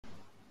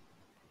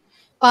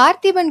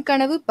பார்த்திபன்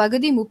கனவு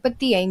பகுதி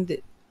 35.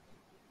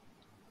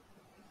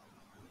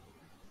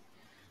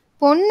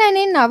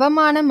 பொன்னனின்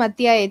அவமானம்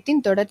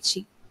அத்தியாயத்தின் தொடர்ச்சி.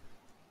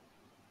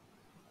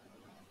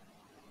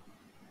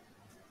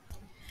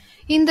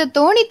 இந்த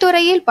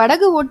தோணித்துறையில்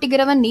படகு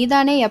ஓட்டுகிறவன்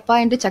நீதானே அப்பா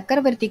என்று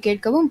சக்கரவர்த்தி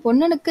கேட்கவும்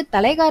பொன்னனுக்கு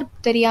தலைகார்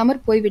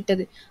தெரியாமற்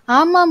போய்விட்டது.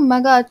 ஆமாம்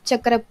மகா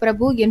சக்கர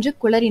பிரபு என்று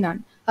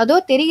குளறினான். அதோ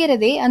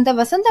தெரிகிறதே, அந்த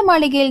வசந்த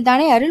மாளிகையில்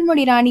தானே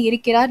அருள்மொழி ராணி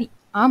இருக்கிறார்.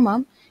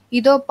 ஆமாம்,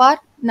 இதோ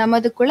பார்,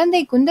 நமது குழந்தை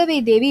குந்தவை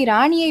தேவி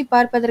ராணியை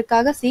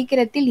பார்ப்பதற்காக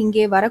சீக்கிரத்தில்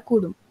இங்கே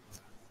வரக்கூடும்.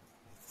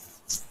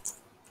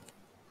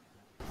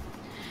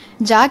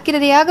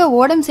 ஜாக்கிரதையாக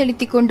ஓடம்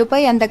செலுத்தி கொண்டு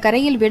போய் அந்த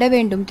கரையில் விட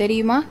வேண்டும்,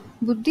 தெரியுமா?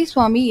 புத்தி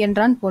சுவாமி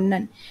என்றான்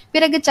பொன்னன்.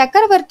 பிறகு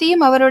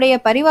சக்கரவர்த்தியும் அவருடைய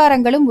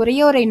பரிவாரங்களும்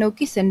உரையோரை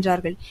நோக்கி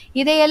சென்றார்கள்.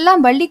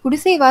 இதையெல்லாம் வள்ளி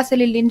குடிசை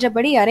வாசலில்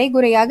நின்றபடி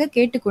அரைகுறையாக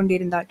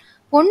கேட்டுக்கொண்டிருந்தாள்.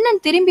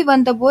 பொன்னன் திரும்பி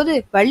வந்தபோது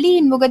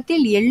வள்ளியின்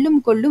முகத்தில்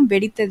எள்ளும் கொள்ளும்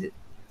வெடித்தது.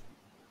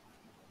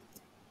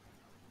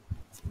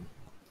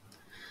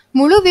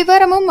 முழு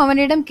விவரமும்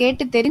அவனிடம்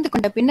கேட்டு தெரிந்து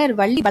கொண்ட பின்னர்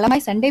வள்ளி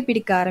பலமாய் சண்டை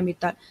பிடிக்க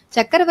ஆரம்பித்தாள்.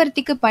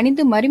 சக்கரவர்த்திக்கு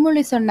பணிந்து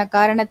மறுமொழி சொன்ன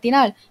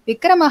காரணத்தினால்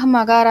விக்ரம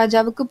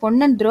மகாராஜாவுக்கு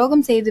பொன்னன்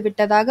துரோகம் செய்து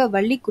விட்டதாக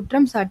வள்ளி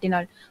குற்றம்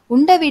சாட்டினாள்.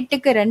 உண்ட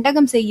வீட்டுக்கு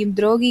ரெண்டகம் செய்யும்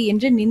துரோகி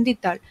என்று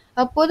நிந்தித்தாள்.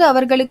 அப்போது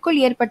அவர்களுக்குள்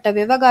ஏற்பட்ட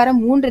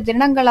விவகாரம் 3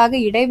 தினங்களாக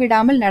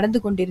இடைவிடாமல்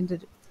நடந்து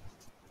கொண்டிருந்தது.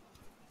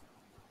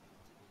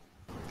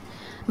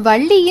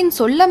 வள்ளியின்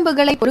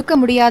சொல்லம்புகளை பொறுக்க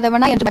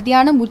முடியாதவனா என்று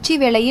மத்தியானம் உச்சி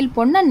வேளையில்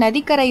பொன்னன்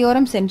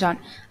நதிக்கரையோரம் சென்றான்.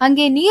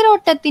 அங்கே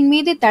நீரோட்டத்தின்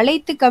மீது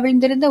தழைத்து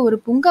கவிழ்ந்திருந்த ஒரு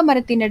புங்க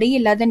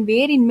மரத்தினடியில் அதன்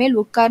வேரின் மேல்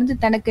உட்கார்ந்து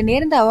தனக்கு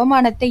நேர்ந்த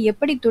அவமானத்தை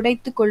எப்படி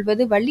துடைத்துக்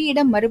கொள்வது,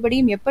 வள்ளியிடம்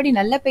மறுபடியும் எப்படி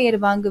நல்ல பெயர்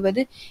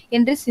வாங்குவது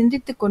என்று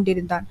சிந்தித்துக்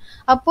கொண்டிருந்தான்.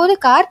 அப்போது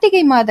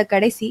கார்த்திகை மாத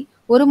கடைசி.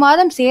 1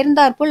 மாதம்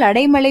சேர்ந்தாற்போல்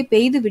அடைமழை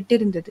பெய்து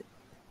விட்டிருந்தது.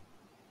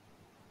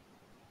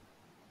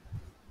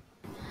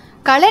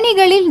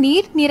 கழனிகளில்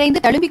நீர் நிறைந்து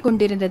தழும்பிக்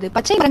கொண்டிருந்தது.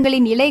 பச்சை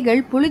மரங்களின் இலைகள்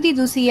புழுதி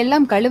தூசி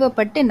எல்லாம்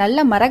கழுவப்பட்டு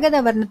நல்ல மரகத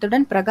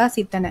வர்ணத்துடன்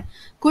பிரகாசித்தன.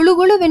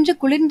 குளுகுளுவென்று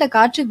குளிர்ந்த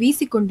காற்று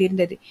வீசிக்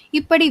கொண்டிருந்தது.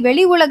 இப்படி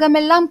வெளி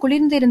உலகமெல்லாம்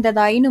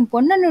குளிர்ந்திருந்ததாயினும்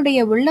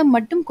பொன்னனுடைய உள்ளம்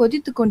மட்டும்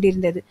கொதித்துக்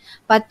கொண்டிருந்தது.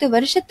 10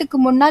 வருஷத்துக்கு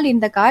முன்னால்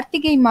இந்த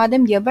கார்த்திகை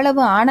மாதம்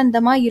எவ்வளவு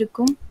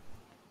ஆனந்தமாயிருக்கும்!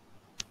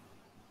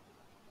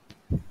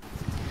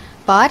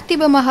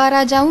 பார்த்திப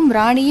மகாராஜாவும்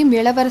ராணியும்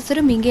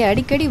இளவரசரும் இங்கே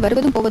அடிக்கடி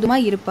வருவதும்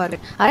போவதுமாய்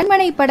இருப்பார்கள்.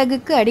 அரண்மனை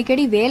படகுக்கு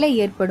அடிக்கடி வேலை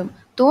ஏற்படும்.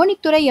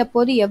 தோணித்துறை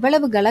அப்போது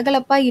எவ்வளவு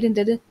கலகலப்பாய்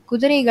இருந்தது!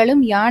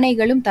 குதிரைகளும்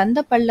யானைகளும்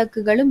தந்த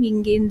பல்லக்குகளும்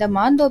இங்கே இந்த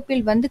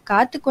மாந்தோப்பில் வந்து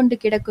காத்து கொண்டு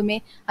கிடக்குமே,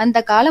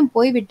 அந்த காலம்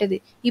போய்விட்டது.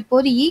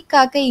 இப்போது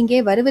ஈக்காக்க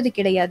இங்கே வருவது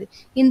கிடையாது.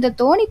 இந்த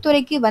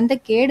தோணித்துறைக்கு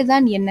வந்த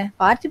கேடுதான் என்ன?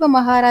 பார்த்திப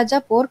மகாராஜா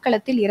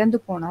போர்க்களத்தில் இறந்து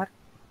போனார்.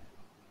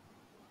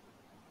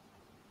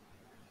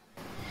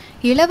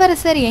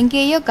 இளவரசர்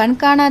எங்கேயோ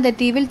கண்காணாத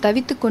தீவில்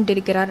தவித்துக்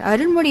கொண்டிருக்கிறார்.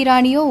 அருள்மொழி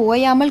ராணியோ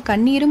ஓயாமல்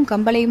கண்ணீரும்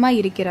கம்பளையுமாய்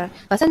இருக்கிறார்.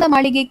 வசந்த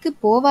மாளிகைக்கு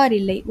போவார்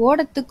இல்லை,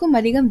 ஓடத்துக்கும்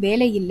அதிகம்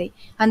வேலை இல்லை.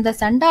 அந்த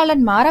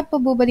சண்டாளன்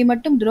மாரப்ப பூபதி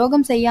மட்டும்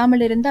துரோகம்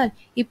செய்யாமல் இருந்தால்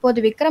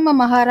இப்போது விக்ரம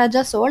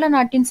மகாராஜா சோழ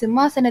நாட்டின்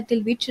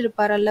சிம்மாசனத்தில்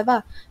வீற்றிருப்பார் அல்லவா?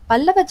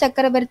 பல்லவ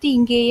சக்கரவர்த்தி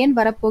இங்கே ஏன்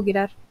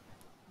வரப்போகிறார்?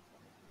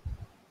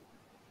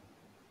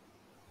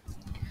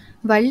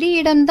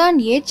 வள்ளியிடம்தான்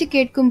ஏச்சு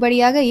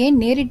கேட்கும்படியாக ஏன்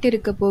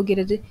நேரிட்டிருக்கப்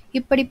போகிறது?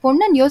 இப்படி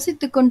பொன்னன்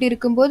யோசித்துக்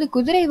கொண்டிருக்கும் போது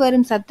குதிரை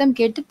வரும் சத்தம்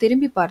கேட்டு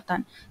திரும்பி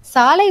பார்த்தான்.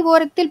 சாலை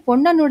ஓரத்தில்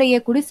பொன்னனுடைய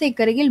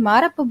குடிசைக்கருகில்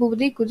மாரப்ப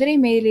பூபதி குதிரை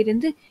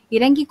மேலிருந்து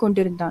இறங்கிக்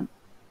கொண்டிருந்தான்.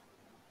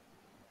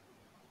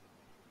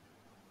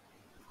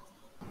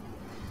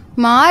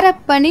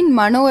 மாரப்பனின்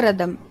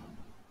மனோரதம்.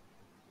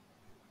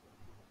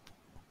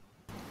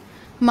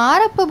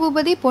 மாரப்ப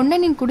பூபதி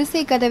பொன்னனின்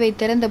குடிசை கதவை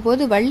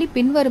திறந்தபோது வள்ளி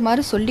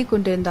பின்வருமாறு சொல்லிக்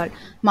கொண்டிருந்தாள்.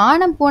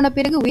 மானம் போன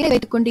பிறகு உயிரை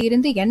வைத்துக் கொண்டு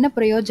இருந்து என்ன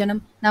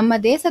பிரயோஜனம்? நம்ம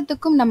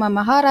தேசத்துக்கும் நம்ம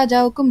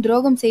மகாராஜாவுக்கும்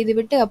துரோகம்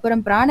செய்துவிட்டு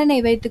அப்புறம் பிராணனை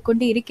வைத்துக்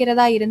கொண்டு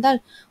இருக்கிறதா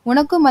இருந்தால்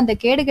உனக்கும் அந்த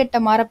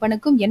கேடுகெட்ட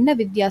மாரப்பனுக்கும் என்ன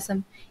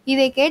வித்தியாசம்?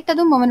 இதை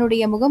கேட்டதும்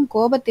அவனுடைய முகம்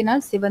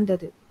கோபத்தினால்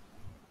சிவந்தது.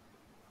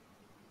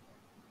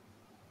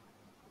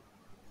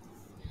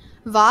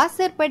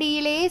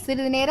 வாசற்படியிலேயே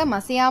சிறிது நேரம்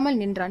அசையாமல்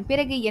நின்றான்.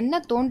 பிறகு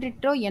என்ன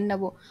தோன்றிற்றோ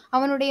என்னவோ,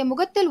 அவனுடைய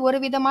முகத்தில் ஒரு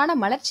விதமான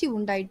மலர்ச்சி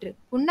உண்டாயிற்று.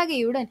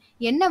 புன்னகையுடன்,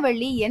 என்ன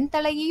வள்ளி, என்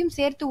தலையையும்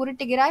சேர்த்து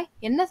உருட்டுகிறாய்?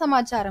 என்ன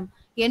சமாச்சாரம்?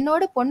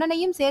 என்னோடு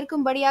பொன்னனையும்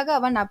சேர்க்கும்படியாக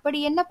அவன் அப்படி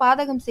என்ன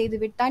பாதகம் செய்து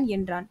விட்டான்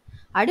என்றான்.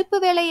 அடுப்பு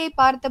வேலையை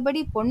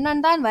பார்த்தபடி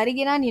பொன்னன் தான்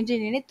வருகிறான் என்று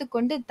நினைத்து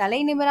கொண்டு தலை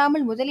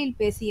நிமிராமல் முதலில்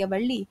பேசிய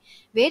வள்ளி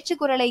வேற்று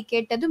குரலை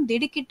கேட்டதும்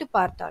திடுக்கிட்டு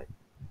பார்த்தாள்.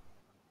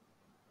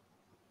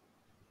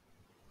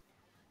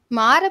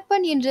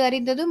 மாரப்பன் என்று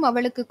அறிந்ததும்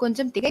அவளுக்கு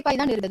கொஞ்சம்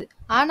திகைப்பாய்தான் இருந்தது.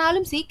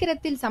 ஆனாலும்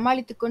சீக்கிரத்தில்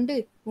சமாளித்துக் கொண்டு,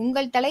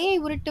 உங்கள் தலையை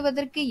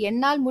உருட்டுவதற்கு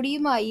என்னால்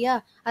முடியுமா ஐயா?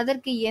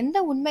 அதற்கு எந்த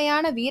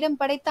உண்மையான வீரம்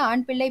படைத்த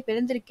ஆண் பிள்ளை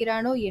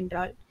பிறந்திருக்கிறானோ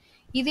என்றாள்.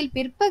 இதில்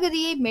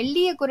பிற்பகுதியை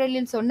மெல்லிய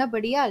குரலில்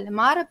சொன்னபடியால்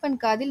மாரப்பன்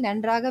காதில்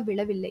நன்றாக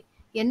விழவில்லை.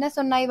 என்ன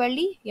சொன்னாய்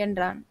வள்ளி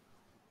என்றான்.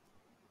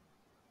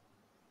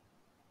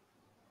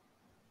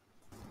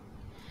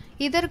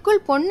 இதற்குள்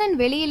பொன்னன்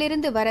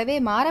வெளியிலிருந்து வரவே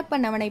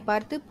மாரப்பன் அவனை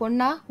பார்த்து,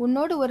 பொன்னா,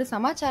 உன்னோடு ஒரு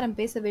சமாச்சாரம்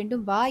பேச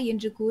வேண்டும், வா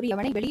என்று கூறி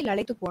அவனை வெளியில்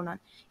அழைத்து போனான்.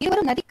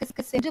 இருவரும் நதி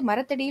கிஸ் என்று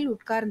மரத்தடியில்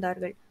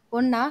உட்கார்ந்தார்கள்.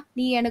 பொன்னா,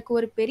 நீ எனக்கு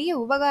ஒரு பெரிய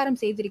உபகாரம்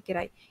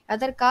செய்திருக்கிறாய்.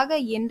 அதற்காக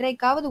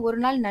என்றைக்காவது ஒரு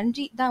நாள்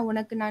நன்றி தான்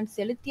உனக்கு நான்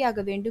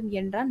செலுத்தியாக வேண்டும்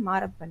என்றான்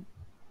மாரப்பன்.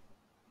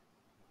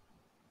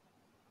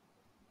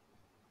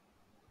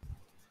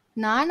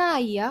 நானா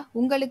ஐயா?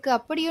 உங்களுக்கு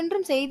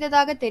அப்படியொன்றும்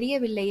செய்ததாக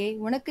தெரியவில்லையே.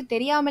 உனக்கு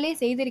தெரியாமலே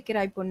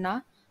செய்திருக்கிறாய் பொன்னா.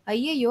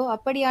 ஐயையோ,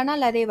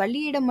 அப்படியானால் அதை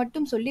வள்ளியிடம்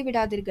மட்டும்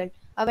சொல்லிவிடாதீர்கள்.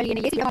 அவள்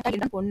என்னை ஏசிவிட மாட்டாள்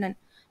என்றான் பொன்னன்.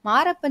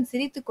 மாரப்பன்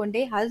சிரித்துக்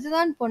கொண்டே,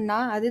 அதுதான் பொன்னா,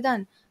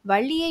 அதுதான்.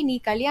 வள்ளியை நீ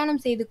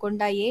கல்யாணம் செய்து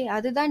கொண்டாயே,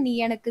 அதுதான் நீ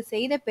எனக்கு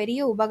செய்த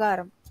பெரிய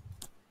உபகாரம்.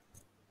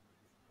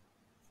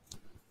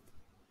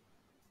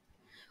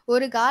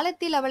 ஒரு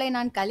காலத்தில் அவளை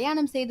நான்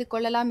கல்யாணம் செய்து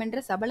கொள்ளலாம் என்ற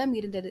சபலம்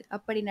இருந்தது.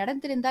 அப்படி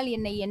நடந்திருந்தால்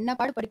என்னை என்ன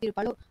பாடு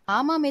படுத்தியிருப்பாளோ?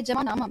 ஆமாம்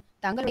எஜமான், ஆமாம்.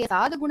 தங்களுடைய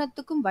சாது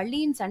குணத்துக்கும்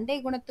வள்ளியின் சண்டை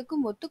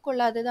குணத்துக்கும்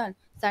ஒத்துக்கொள்ளாதுதான்.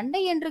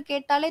 சண்டை என்று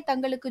கேட்டாலே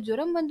தங்களுக்கு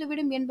ஜுரம்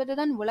வந்துவிடும்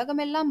என்பதுதான்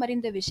உலகமெல்லாம்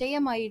அறிந்த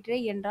விஷயமாயிற்றே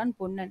என்றான்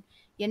பொன்னன்.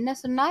 என்ன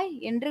சொன்னாய்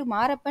என்று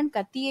மாரப்பன்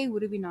கத்தியை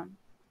உருவினான்.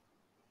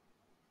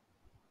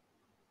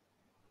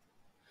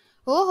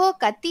 ஓஹோ,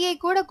 கத்தியை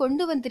கூட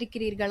கொண்டு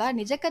வந்திருக்கிறீர்களா?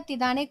 நிஜ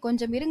கத்திதானே,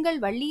 கொஞ்சம் இருங்கள்,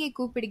 வள்ளியை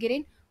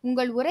கூப்பிடுகிறேன்.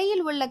 உங்கள்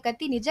உரையில் உள்ள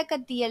கத்தி நிஜ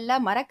கத்தியல்ல,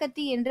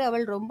 மரக்கத்தி என்று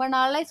அவள் ரொம்ப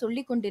நாளாய்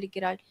சொல்லிக்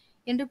கொண்டிருக்கிறாள்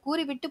என்று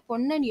கூறிவிட்டு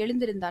பொன்னன்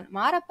எழுந்திருந்தான்.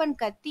 மாரப்பன்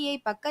கத்தியை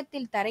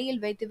பக்கத்தில்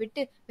தரையில்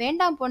வைத்துவிட்டு,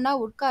 வேண்டாம் பொன்னா,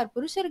 உட்கார்.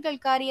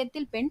 புருஷர்கள்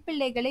காரியத்தில் பெண்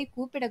பிள்ளைகளை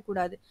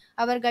கூப்பிடக்கூடாது.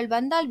 அவர்கள்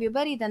வந்தால்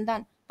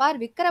விபரீதந்தான். பார்,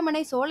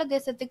 விக்கிரமனை சோழ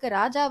தேசத்துக்கு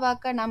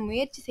ராஜாவாக்க நாம்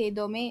முயற்சி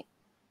செய்தோமே,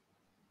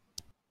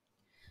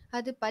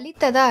 அது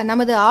பலித்ததா?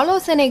 நமது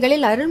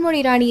ஆலோசனைகளில் அருள்மொழி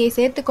ராணியை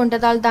சேர்த்து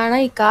கொண்டதால் தானா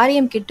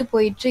இக்காரியம் கெட்டு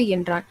போயிற்று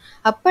என்றான்.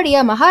 அப்படியா?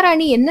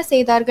 மகாராணி என்ன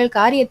செய்தார்கள்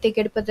காரியத்தை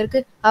கெடுப்பதற்கு?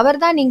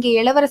 அவர்தான் இங்கே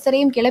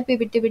இளவரசரையும் கிளப்பி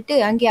விட்டுவிட்டு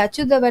அங்கே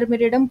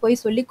அச்சுதவர்மரிடம்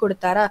போய் சொல்லிக்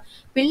கொடுத்தாரா?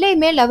 பிள்ளை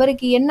மேல்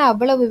அவருக்கு என்ன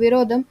அவ்வளவு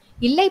விரோதம்?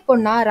 இல்லை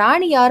பொன்னா,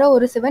 ராணி யாரோ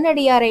ஒரு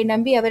சிவனடியாரை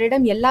நம்பி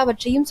அவரிடம்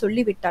எல்லாவற்றையும்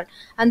சொல்லிவிட்டாள்.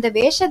 அந்த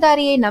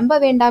வேஷதாரியை நம்ப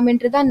வேண்டாம்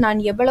என்றுதான்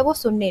நான் எவ்வளவோ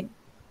சொன்னேன்.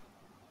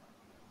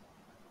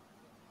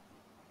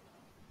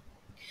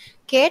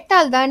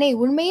 கேட்டால்தானே?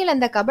 உண்மையில்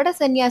அந்த கபட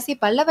சந்நியாசி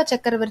பல்லவ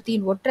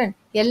சக்கரவர்த்தியின் ஒற்றன்.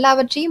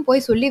 எல்லாவற்றையும்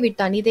போய்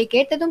சொல்லிவிட்டான். இதை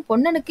கேட்டதும்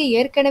பொன்னனுக்கு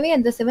ஏற்கனவே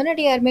அந்த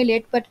சிவனடியார் மேல்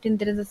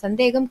ஏற்பட்டிருந்த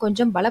சந்தேகம்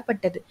கொஞ்சம்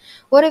பலப்பட்டது.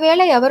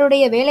 ஒருவேளை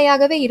அவருடைய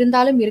வேலையாகவே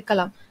இருந்தாலும்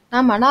இருக்கலாம்.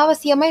 நாம்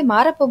அனாவசியமாய்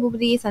மாரப்ப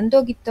பூபதியை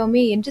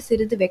சந்தோகித்தோமே என்று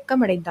சிறிது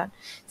வெட்கமடைந்தான்.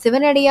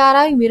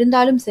 சிவனடியாராயும்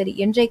இருந்தாலும் சரி,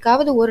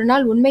 என்றைக்காவது ஒரு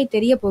நாள் உண்மை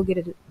தெரிய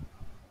போகிறது.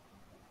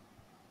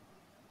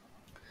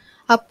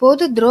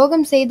 அப்போது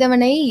துரோகம்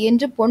செய்தவனை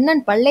என்று பொன்னன்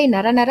பல்லை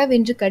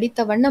நரநரவென்று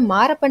கடித்த வண்ணம்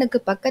மாரப்பனுக்கு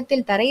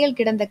பக்கத்தில் தரையில்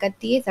கிடந்த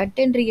கத்தியை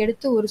சட்டென்று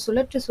எடுத்து ஒரு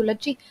சுழற்று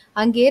சுழற்றி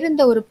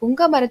அங்கேருந்த ஒரு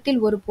புங்க மரத்தில்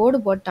ஒரு போடு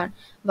போட்டான்.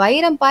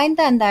 வைரம்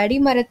பாய்ந்த அந்த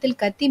அடிமரத்தில்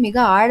கத்தி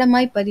மிக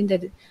ஆழமாய்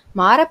பதிந்தது.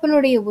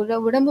 மாரப்பனுடைய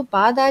உடம்பு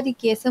பாதாதி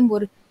கேசம்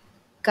ஒரு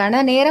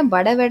கண நேரம்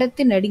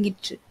வடவெடத்து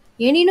நடுங்கிற்று.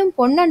 எனினும்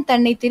பொன்னன்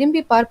தன்னை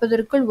திரும்பி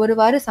பார்ப்பதற்குள்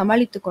ஒருவாறு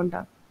சமாளித்து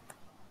கொண்டான்.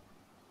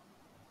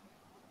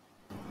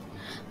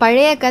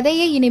 பழைய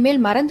கதையை இனிமேல்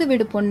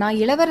மறந்துவிடு பொன்னா.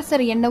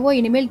 இளவரசர் என்னவோ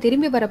இனிமேல்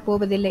திரும்பி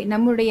வரப்போவதில்லை.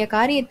 நம்முடைய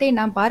காரியத்தை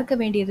நாம் பார்க்க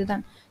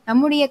வேண்டியதுதான்.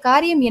 நம்முடைய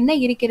காரியம் என்ன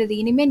இருக்கிறது?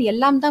 இனிமேல்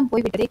எல்லாம் தான்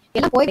போய்விட்டதே.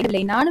 எல்லாம்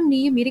போய்விடவில்லை. நானும்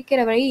நீயும் இருக்கிற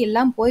வரை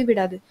எல்லாம்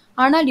போய்விடாது.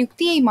 ஆனால்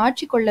யுக்தியை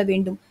மாற்றிக்கொள்ள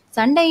வேண்டும்.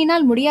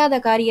 சண்டையினால்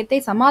முடியாத காரியத்தை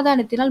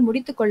சமாதானத்தினால்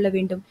முடித்து கொள்ள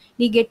வேண்டும்.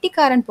 நீ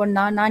கெட்டிக்காரன்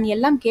பொன்னா. நான்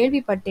எல்லாம்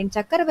கேள்விப்பட்டேன்.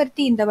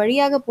 சக்கரவர்த்தி இந்த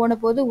வழியாக போன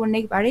போது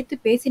உன்னை அழைத்து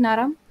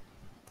பேசினாராம்.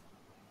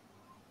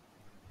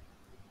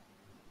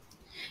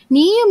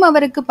 நீயும்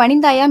அவருக்கு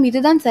பணிந்தாயாம்.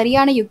 இதுதான்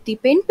சரியான யுக்தி.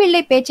 பெண்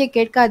பிள்ளை பேச்சை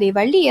கேட்காதே.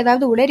 வள்ளி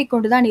ஏதாவது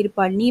உளறிக்கொண்டுதான்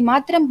இருப்பாள். நீ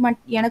மாத்திரம்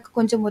எனக்கு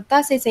கொஞ்சம்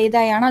ஒத்தாசை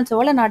செய்தாயானால்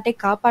சோழ நாட்டை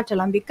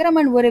காப்பாற்றலாம்.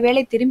 விக்கிரமன்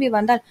ஒருவேளை திரும்பி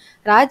வந்தால்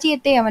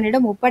ராஜ்யத்தை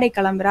அவனிடம்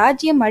ஒப்படைக்கலாம்.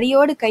 ராஜ்யம்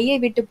அடியோடு கையை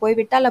விட்டு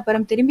போய்விட்டால்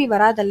அப்புறம் திரும்பி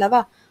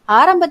வராதல்லவா?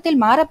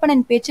 ஆரம்பத்தில்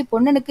மாரப்பனின் பேச்சு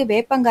பொன்னனுக்கு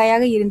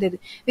வேப்பங்காயாக இருந்தது.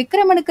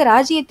 விக்கிரமனுக்கு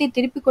ராஜ்யத்தை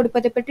திருப்பிக்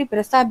கொடுப்பதை பற்றி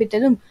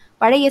பிரஸ்தாபித்ததும்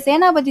பழைய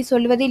சேனாபதி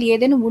சொல்வதில்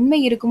ஏதேனும்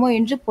உண்மை இருக்குமோ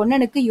என்று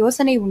பொன்னனுக்கு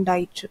யோசனை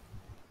உண்டாயிற்று.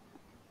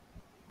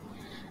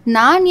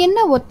 நான் என்ன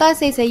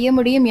ஒத்தாசை செய்ய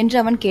முடியும் என்று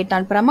அவன்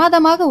கேட்டான்.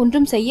 பிரமாதமாக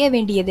ஒன்றும் செய்ய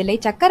வேண்டியதில்லை.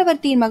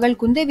 சக்கரவர்த்தியின் மகள்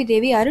குந்தவி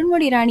தேவி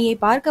அருள்மொழி ராணியை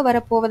பார்க்க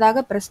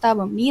வரப்போவதாக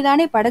பிரஸ்தாபம்.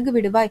 நீதானே படகு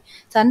விடுவாய்.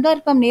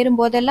 சந்தர்ப்பம் நேரும்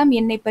போதெல்லாம்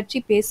என்னை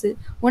பற்றி பேசு.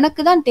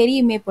 உனக்குதான்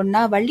தெரியுமே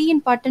பொன்னா,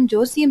 வள்ளியின் பாட்டன்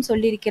ஜோசியம்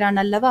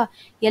சொல்லியிருக்கிறான் அல்லவா?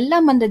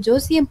 எல்லாம் அந்த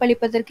ஜோசியம்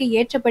பழிப்பதற்கு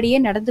ஏற்றபடியே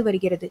நடந்து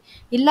வருகிறது.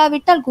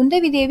 இல்லாவிட்டால்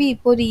குந்தவி தேவி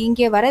இப்போது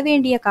இங்கே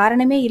வரவேண்டிய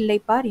காரணமே இல்லை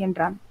பார்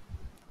என்றான்.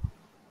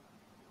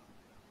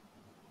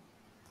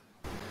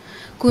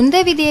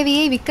 குந்தவி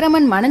தேவியை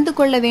விக்கிரமன் மணந்து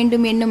கொள்ள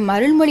வேண்டும் என்னும்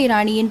அருள்மொழி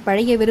ராணியின்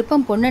பழைய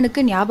விருப்பம்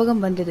பொன்னனுக்கு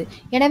ஞாபகம் வந்தது.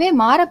 எனவே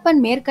மாரப்பன்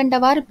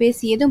மேற்கண்டவாறு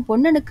பேசியதும்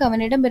பொன்னனுக்கு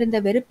அவனிடமிருந்த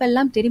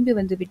வெறுப்பெல்லாம் திரும்பி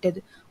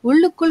வந்துவிட்டது.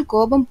 உள்ளுக்குள்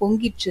கோபம்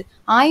பொங்கிற்று.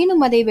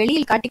 ஆயினும் அதை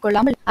வெளியில்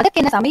காட்டிக்கொள்ளாமல்,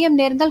 அதற்கென சமயம்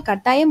நேர்ந்தால்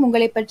கட்டாயம்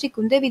உங்களை பற்றி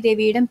குந்தவி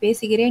தேவியிடம்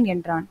பேசுகிறேன்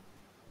என்றான்.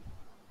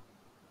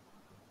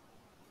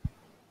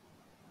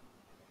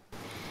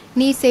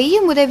 நீ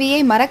செய்யும் உதவியை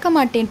மறக்க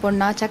மாட்டேன்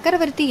பொன்னா.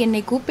 சக்கரவர்த்தி என்னை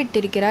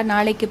கூப்பிட்டிருக்கிறார்.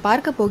 நாளைக்கு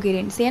பார்க்க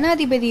போகிறேன்.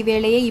 சேனாதிபதி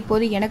வேலையை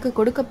இப்போது எனக்கு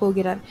கொடுக்க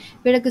போகிறார்.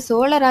 பிறகு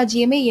சோழ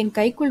ராஜ்யமே என்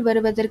கைக்குள்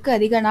வருவதற்கு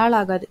அதிக நாள்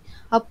ஆகாது.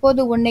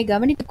 அப்போது உன்னை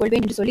கவனித்துக்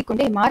கொள்வேன் என்று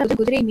சொல்லிக்கொண்டே மாரப்பன்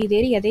குதிரை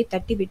மீதேறி அதை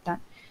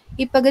தட்டிவிட்டான்.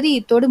 இப்பகுதி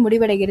இத்தோடு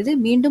முடிவடைகிறது.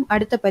 மீண்டும்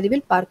அடுத்த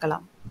பதிவில்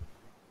பார்க்கலாம்.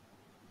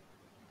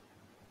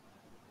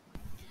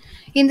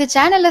 இந்த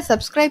சேனலை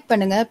சப்ஸ்கிரைப்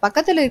பண்ணுங்க.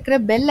 பக்கத்துல இருக்கிற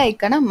பெல்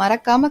ஐக்கனை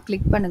மறக்காம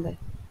கிளிக் பண்ணுங்க.